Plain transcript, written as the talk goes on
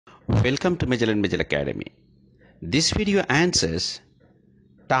Welcome to Majel and Majel Academy. This video answers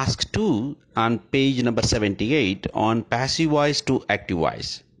task 2 on page number 78 on passive voice to active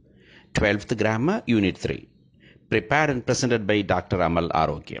voice, 12th grammar, unit 3, prepared and presented by Dr. Amal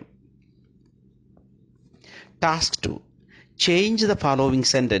Arogyam. Task 2. Change the following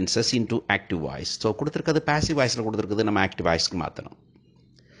sentences into active voice. So, கொடுத்திருக்கிறது passive voiceல கொடுத்திருக்கிறது நம்ம active voiceக்கு மாற்றணும்.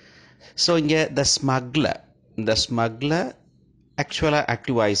 So, இங்கே the smuggler ஆக்சுவலாக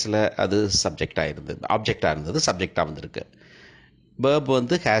active வாய்ஸில் அது சப்ஜெக்டாக இருந்தது, ஆப்ஜெக்டாக இருந்தது, சப்ஜெக்டாக வந்திருக்கு. வேர்ப்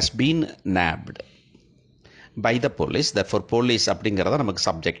வந்து has been நாப்டு by the police, தட்ஃபார் police அப்படிங்கிறத நமக்கு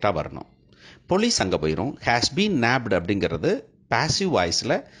சப்ஜெக்டாக வரணும். போலீஸ் அங்கே போயிடும். ஹேஸ் பீன் நாப்டு அப்படிங்கிறது பாசிவ்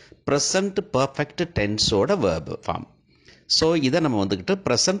வாய்ஸில் present perfect டென்ஸோட verb form. So இதை நம்ம வந்துக்கிட்டு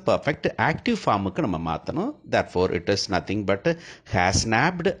ப்ரெசன்ட் பர்ஃபெக்ட் ஆக்டிவ் ஃபார்முக்கு நம்ம மாற்றணும். தட்ஃபார் it is nothing but has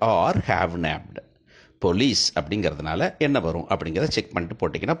நாப்டு R have நாப்டு. Police அப்படிங்கிறதுனால என்ன வரும் அப்படிங்கிறத செக் பண்ணிட்டு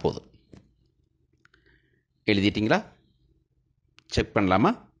போட்டிங்கன்னா போதும். எழுதிட்டிங்களா? செக்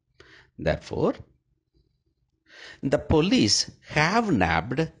பண்ணலாமா? therefore the police have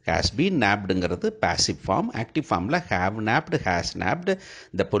nabbed, has been nabbedங்கிறது passive form. active formல have nabbed, has nabbed.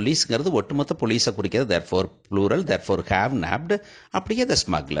 the policeங்கிறது ஒட்டுமொத்த போலீஸை குறிக்கிறது, therefore plural, therefore have nabbed. அப்படியே the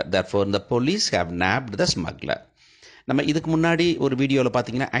smuggler, therefore the police have nabbed the smuggler. நம்ம இதுக்கு முன்னாடி ஒரு வீடியோவில்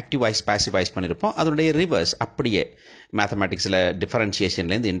பார்த்தீங்கன்னா ஆக்டிவ் வாய்ஸ் பாசிவ் வாய்ஸ் பண்ணியிருப்போம். அதனுடைய ரிவர்ஸ் அப்படியே மேத்தமேட்டிக்ஸில்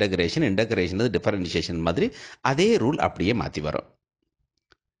டிஃபரன்ஷியேஷன்லேருந்து இன்டகிரேஷன் டிஃபரன்ஷியேஷன் மாதிரி அதே ரூல் அப்படியே மாற்றி வரும்.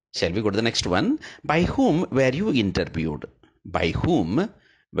 Shall we go to the next one? By whom were you interviewed? By whom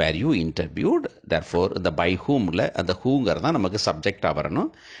were you interviewed? Therefore the by whomல அந்த whoங்கிறது தான் நமக்கு சப்ஜெக்டாக வரணும்.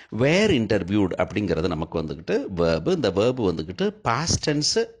 where interviewed அப்படிங்கிறது நமக்கு வந்துக்கிட்டு வேர்பு. இந்த வேர்பு வந்துக்கிட்டு பாஸ்ட்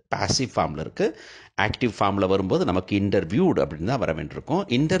டென்ஸ் பாசிவ் ஃபார்மில் இருக்குது. ஆக்டிவ் ஃபார்மில் வரும்போது நமக்கு இன்டர்வியூட் அப்படின்னு தான் வர வேண்டியிருக்கும்.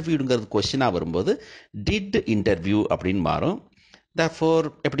 இன்டர்வியூடுங்கிறது கொஸ்டினாக வரும்போது டிட் இன்டர்வியூ அப்படின்னு மாறும். therefore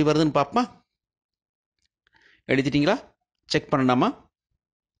எப்படி வருதுன்னு பார்ப்போமா? எழுதிட்டிங்களா? செக் பண்ணலாமா?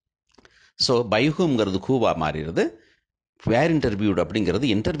 ஸோ பை ஹூம்ங்கிறது ஹூவாக மாறிடுது. வேர் இன்டர்வியூடு அப்படிங்கிறது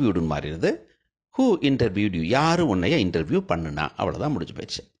இன்டர்வியூடுன்னு மாறிடுது. ஹூ இன்டர்வியூட் யூ, யார் உன்னைய இன்டர்வியூ பண்ணுனா, அவ்வளோதான் முடிஞ்சு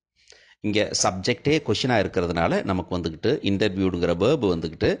போயிடுச்சு. இங்கே சப்ஜெக்டே கொஷினாக இருக்கிறதுனால நமக்கு வந்துக்கிட்டு இன்டர்வியூடுங்கிற வேர்பு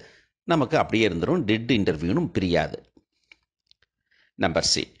வந்துக்கிட்டு நமக்கு அப்படியே இருந்துடும். டிட் இன்டர்வியூன்னு பிரியாது. Number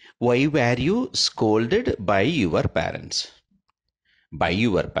C, Y where you scolded by your parents? By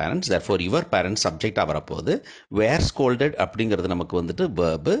your parents, therefore your parents சப்ஜெக்டாக வரப்போகுது. வேர் ஸ்கோல்டட் அப்படிங்கிறது நமக்கு வந்துட்டு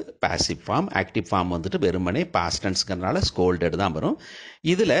verb passive form. Active form வந்துட்டு வெறுமனே பாஸ்ட் டென்ஸ்ங்கிறதுனால ஸ்கோல்டட் தான் வரும்.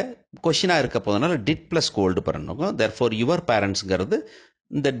 இதில் கொஷினாக இருக்க போதனால டிட் ப்ளஸ் ஸ்கோல்டு பண்ணணும். therefore யுவர் பேரண்ட்ஸுங்கிறது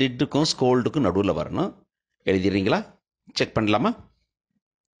இந்த டிட்டுக்கும் ஸ்கோல்டுக்கும் நடுவில் வரணும். எழுதிடுறீங்களா? செக் பண்ணலாமா?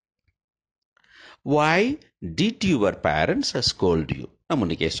 why did your parents scold you? நான்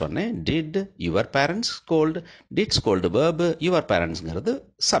முன்னிக்கே சொன்னேன், did your parents scold, did scold verb, your parentsங்கிறது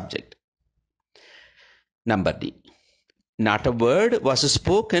subject. Number D, not a word was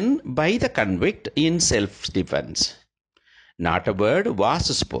spoken by the convict in self-defense. Not a word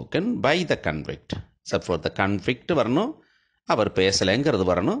was spoken by the convict. So for the convict வரணும், அவர் பேசலைங்கிறது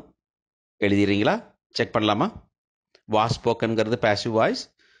வரணும். எழுதிடுறீங்களா? Check பண்ணலாமா? was spokenங்கிறது passive voice,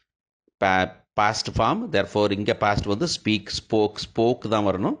 past form, therefore இங்கே past வந்து speak, spoke தான்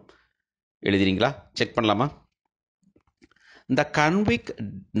வரணும். எழுதிறீங்களா? Check பண்ணலாமா? the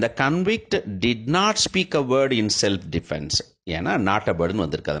convict did not speak a word in self defense. ஏன்னா not a word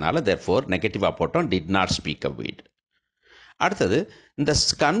வந்திருக்கிறதுனால therefore நெகட்டிவாக போட்டோம், did not speak a word. அடுத்தது இந்த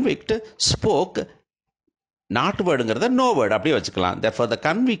convict spoke not wordங்கிறத no word அப்படியே வச்சுக்கலாம். therefore the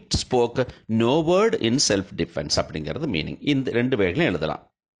convict spoke no word in self defense அப்படிங்கிறது meaning. இந்த ரெண்டு வேகளையும் எழுதலாம்.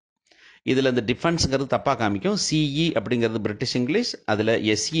 இதில் இந்த டிஃபென்ஸுங்கிறது தப்பாக காமிக்கும். சிஇ அப்படிங்கிறது பிரிட்டிஷ் இங்கிலீஷ், அதில்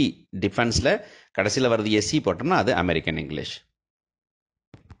எஸ்இ டிஃபென்ஸில் கடைசியில் வர்றது எஸ்இ போட்டோம்னா அது American English.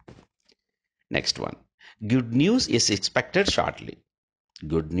 Next one, good news is expected shortly.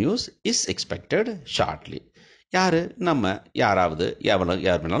 Good news is expected shortly. யார்? நம்ம யாராவது யார்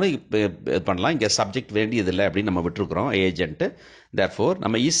வேணாலும் இது பண்ணலாம். இங்கே சப்ஜெக்ட் வேண்டியதில்லை அப்படின்னு நம்ம விட்டுருக்குறோம், ஏஜென்ட்டு. therefore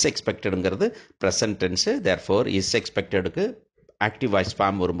நம்ம is எக்ஸ்பெக்டடுங்கிறது present tens. therefore is எக்ஸ்பெக்டடுக்கு active voice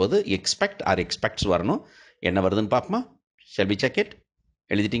form வரும்போது எக்ஸ்பெக்ட் ஆர் எக்ஸ்பெக்ட்ஸ் வரணும். என்ன வருதுன்னு பார்ப்போமா? shall we check it?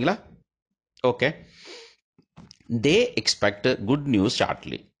 எழுதிட்டிங்களா? Okay. they expect good news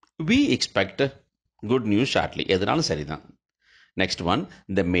shortly. we expect good news shortly. எதுனாலும் சரிதான். Next one,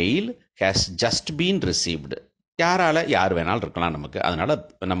 the mail has just been received. யார் வேணாலும் இருக்கலாம் நமக்கு. அதனால்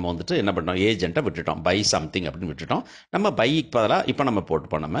நம்ம வந்துட்டு என்ன பண்ணோம், ஏஜென்ட்டை விட்டுட்டோம், பை சம்திங் அப்படின்னு விட்டுட்டோம். நம்ம பைக்கு பதிலாக இப்போ நம்ம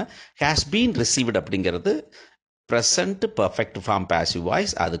போட்டுப்போம். நம்ம ஹேஸ் பீன் ரிசீவ்டு அப்படிங்கிறது present perfect form passive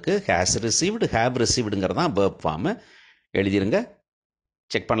voice. அதுக்கு ஹேஸ் ரிசீவ்டு, ஹேவ் ரிசீவ்டுங்கிறது தான் வேர்ப் ஃபார்மு. எழுதிருங்க.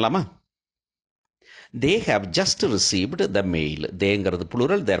 செக் பண்ணலாமா? They have just received the mail. Theyங்கிறது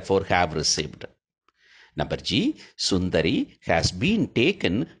plural, therefore have received. Number G, Sundari has been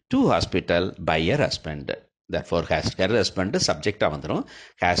taken to hospital by her husband. Therefore has her husband subject வந்துரும்.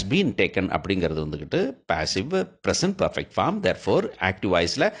 Has been taken அப்படிங்கிறது வந்துக்கிட்டு passive present perfect form. Therefore active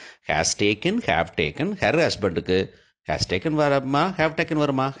voiceல has taken, have taken. Her husbandக்கு has taken வருமா, have taken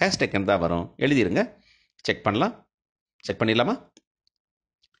வருமா? Has taken தான் வரும். எழுதிருங்க. Check பண்ணலாம். Check பண்ணிடலாமா?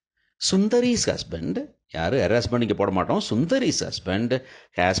 Sundari's husband, யாரு her husband இங்கே போட மாட்டோம். Sundari's husband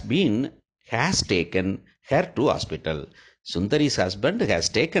has taken her to hospital. Sundari's husband has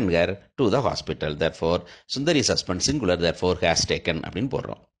taken her to the hospital. Therefore, Sundari's husband singular, therefore has taken அப்படின்னு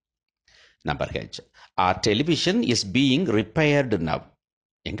போடுறோம். Number H. Our television is being repaired now.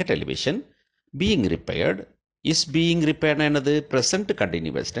 எங்க television? Being repaired. Is being repaired என்னது? Present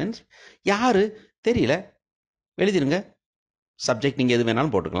continuous tense. யாரு? தெரியல. எழுதிருங்க. Subject நீங்கள் எது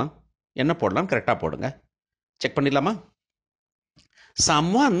வேணாலும் போட்டுக்கலாம். என்ன போடலாம்? கரெக்டாக போடுங்க. செக் பண்ணிடலாமா?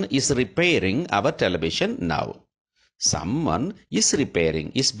 Someone is repairing our television now. Someone is repairing.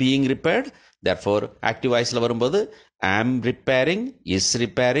 Is being repaired. Therefore, active voiceல வரும்போது am repairing, is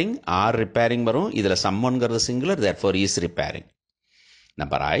repairing, are repairing வரும். இதில் someoneங்கிறது singular. Therefore, is repairing.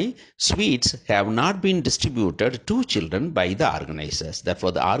 Number I, sweets have not been distributed to children by the organizers.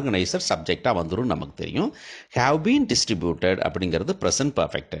 Therefore, the organizer subjectா வந்துரும் நமக்கு தெரியும். Have been distributed அப்படிங்கிறது present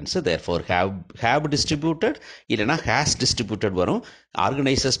perfect tense. Therefore, have distributed இல்லைனா has distributed வரும்.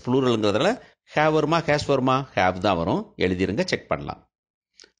 Organizers pluralங்கிறதுல have வருமா, has வருமா? Have தான் வரும். எழுதிருங்க, செக் பண்ணலாம்.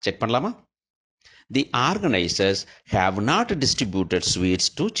 செக் பண்ணலாமா? The organizers have not distributed sweets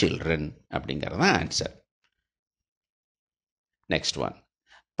to children அப்படிங்கிறது தான் answer. Next one.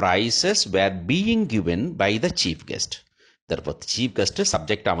 Prizes were being given by the chief guest. Therefore, chief guest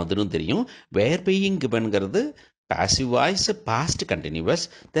subject வந்துரும் தெரியும். Were being givenங்கிறது passive voice past continuous.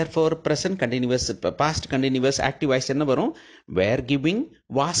 Therefore, present continuous past continuous active voice என்ன வரும்? Were giving,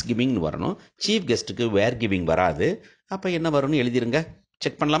 was giving வரணும். chief guestக்கு were giving வராது. அப்ப என்ன வரும்னு எழுதிருங்க.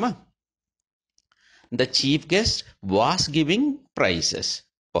 Check பண்ணலாமா? The chief guest was giving prizes.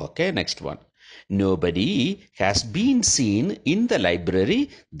 Okay, next one. Nobody has been seen in the library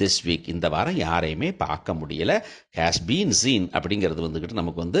this week. இந்த வாரம் யாரையுமே பார்க்க முடியல. has been seen அப்படிங்கிறது வந்துக்கிட்டு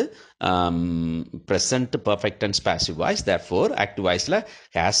நமக்கு வந்து present perfect tense passive voice. Therefore, active voiceல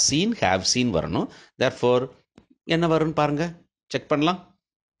has seen, have seen வரணும். Therefore, என்ன வரும்னு பாருங்க. செக் பண்ணலாம்.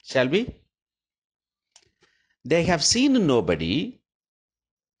 Shall we? They have seen nobody.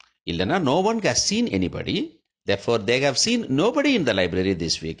 இல்லைனா no one has seen anybody. Therefore, they have seen nobody in the library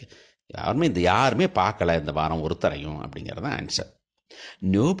this week. யாருமே பார்க்கல இந்த வாரம் ஒருத்தரையும் அப்படிங்கிறது தான் answer.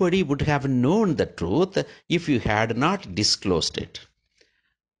 Nobody would have known the truth if you had not disclosed it.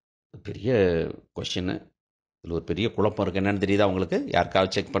 பெரிய question. இதில் ஒரு பெரிய குழப்பம் இருக்குது. என்னன்னு தெரியுதா உங்களுக்கு?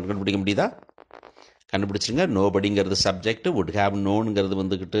 யாருக்காவது செக் பண்ண கண்டுபிடிக்க முடியுதா? கண்டுபிடிச்சிருங்க. நோபடிங்கிறது சப்ஜெக்ட், வுட் ஹாவ் நோனுங்கிறது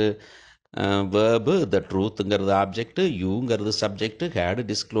வந்துக்கிட்டு verb, the ட்ரூத்துங்கிறது object, யூங்கிறது subject, had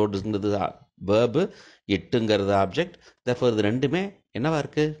டிஸ்க்ளோஸ்ங்கிறது verb, இட்டுங்கிறது object. Therefore இது ரெண்டுமே என்னவா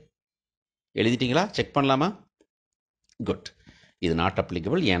இருக்கு? எழுதிட்டீங்களா? செக் பண்ணலாமா? குட். இது நாட்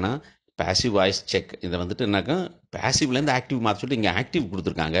அப்ளிகபிள். ஏன்னா பேசிவ் வாய்ஸ் செக் இதை வந்துட்டு என்னக்கா பேசிவ்லேருந்து ஆக்டிவ் மாற்ற சொல்லிட்டு இங்கே ஆக்டிவ்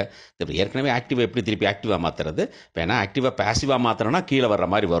கொடுத்துருக்காங்க. ஏற்கனவே ஆக்டிவாக எப்படி திருப்பி ஆக்டிவாக மாற்றுறது? வேணா ஆக்டிவாக பேசிவாக மாற்றணும்னா கீழே வர்ற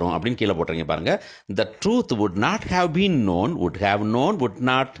மாதிரி வரும் அப்படின்னு கீழே போட்டுறீங்க பாருங்க. The truth would not have been known, would have known,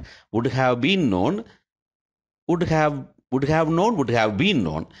 would have been known, would have known, would have been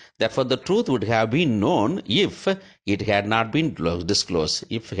known. Therefore, the truth would have been known if it had not been disclosed.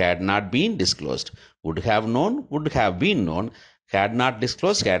 If had not been disclosed. Would have known, would have been known. Had not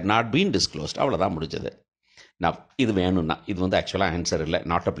disclosed, had not been disclosed. அவ்வளோதான் முடிஞ்சது. Now, இது வேணும்னா இது வந்து ஆக்சுவலாக answer இல்லை,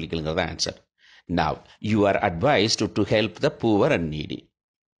 not அப்ளிகபிள்ங்கிறது answer. Now, you are advised to help the poor and needy.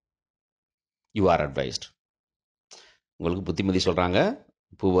 You are advised. உங்களுக்கு புத்திமதி சொல்கிறாங்க,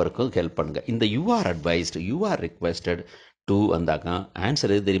 பூவருக்கும் ஹெல்ப் பண்ணுங்க. இந்த you are advised, you are requested, two வந்தாக்கா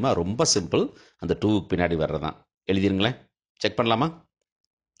ஆன்சர் எது தெரியுமா? ரொம்ப சிம்பிள். அந்த டூவுக்கு பின்னாடி வர்றதான். எழுதிருங்களேன். செக் பண்ணலாமா?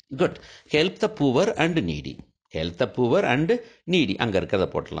 Good. Help the poor and Needi. Help the poor and Needi அங்கே இருக்கிறத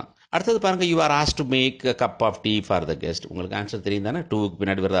போட்டலாம். அடுத்தது பாருங்க, you are asked to make a cup of T for the guest. உங்களுக்கு ஆன்சர் தெரியும் தானே? டூவுக்கு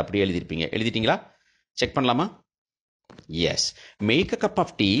பின்னாடி வர்றது அப்படியே எழுதிருப்பீங்க. எழுதிட்டீங்களா? செக் பண்ணலாமா? S. Make a cup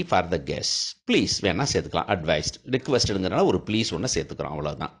of T for the guest. Please வேணா சேர்த்துக்கலாம். அட்வைஸ்ட் ரிக்வெஸ்டுங்கிறனால ஒரு ப்ளீஸ் ஒன்று சேர்த்துக்கிறோம்.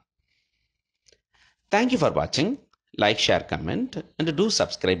 அவ்வளோதான். தேங்க்யூ ஃபார் வாட்சிங். Like, share, comment and two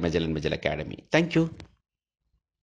subscribe Magellan Academy. Thank you.